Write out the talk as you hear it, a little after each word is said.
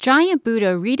Giant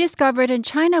Buddha Rediscovered in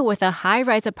China with a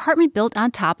High-Rise Apartment Built on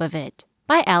Top of It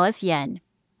by Alice Yen.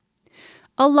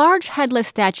 A large headless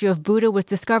statue of Buddha was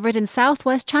discovered in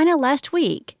southwest China last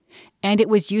week, and it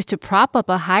was used to prop up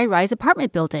a high-rise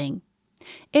apartment building.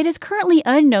 It is currently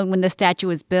unknown when the statue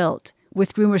was built,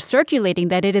 with rumors circulating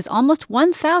that it is almost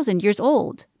 1,000 years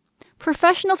old.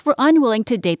 Professionals were unwilling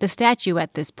to date the statue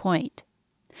at this point.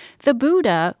 The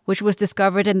Buddha, which was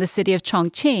discovered in the city of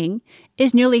Chongqing,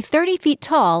 is nearly 30 feet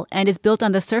tall and is built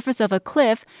on the surface of a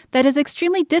cliff that is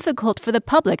extremely difficult for the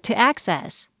public to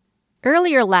access.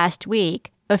 Earlier last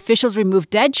week, officials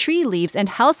removed dead tree leaves and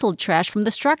household trash from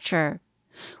the structure.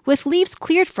 With leaves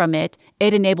cleared from it,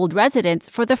 it enabled residents,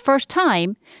 for the first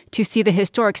time, to see the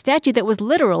historic statue that was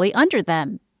literally under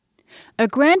them. A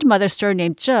grandmother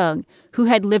surnamed Zheng, who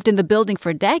had lived in the building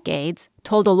for decades,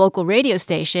 told a local radio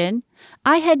station,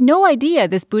 "I had no idea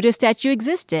this Buddha statue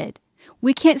existed.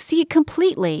 We can't see it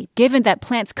completely, given that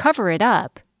plants cover it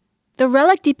up." The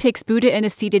relic depicts Buddha in a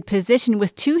seated position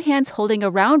with two hands holding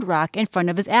a round rock in front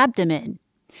of his abdomen.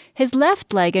 His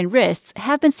left leg and wrists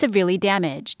have been severely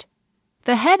damaged.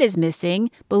 The head is missing,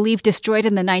 believed destroyed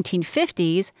in the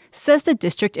 1950s, says the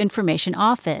District Information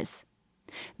Office.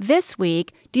 This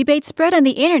week, debate spread on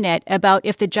the internet about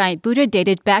if the giant Buddha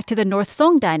dated back to the North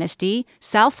Song Dynasty,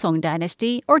 South Song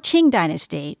Dynasty, or Qing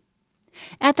Dynasty.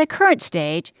 At the current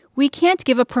stage, we can't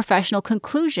give a professional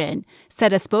conclusion,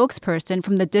 said a spokesperson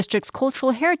from the district's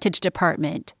Cultural Heritage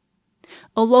Department.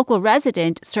 A local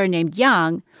resident, surnamed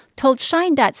Yang, told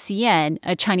Shine.cn,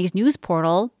 a Chinese news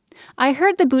portal, "I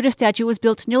heard the Buddha statue was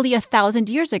built nearly 1,000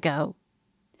 years ago."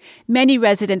 Many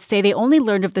residents say they only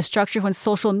learned of the structure when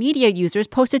social media users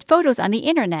posted photos on the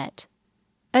internet.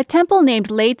 A temple named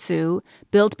Leitzu,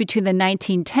 built between the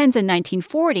 1910s and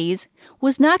 1940s,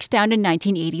 was knocked down in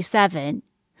 1987.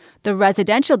 The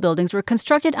residential buildings were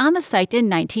constructed on the site in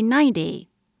 1990.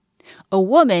 A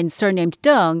woman, surnamed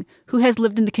Deng, who has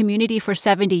lived in the community for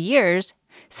 70 years,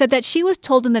 said that she was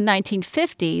told in the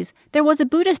 1950s there was a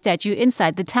Buddha statue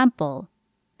inside the temple.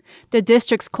 The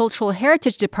district's Cultural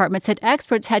Heritage Department said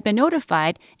experts had been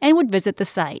notified and would visit the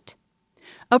site.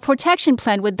 A protection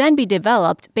plan would then be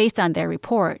developed based on their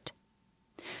report.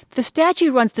 The statue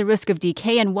runs the risk of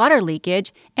decay and water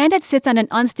leakage, and it sits on an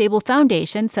unstable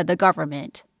foundation, said the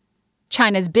government.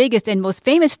 China's biggest and most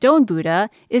famous stone Buddha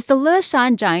is the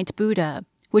Leshan Giant Buddha,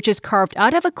 which is carved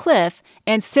out of a cliff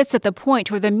and sits at the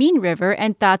point where the Min River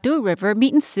and Dadu River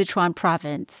meet in Sichuan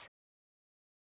province.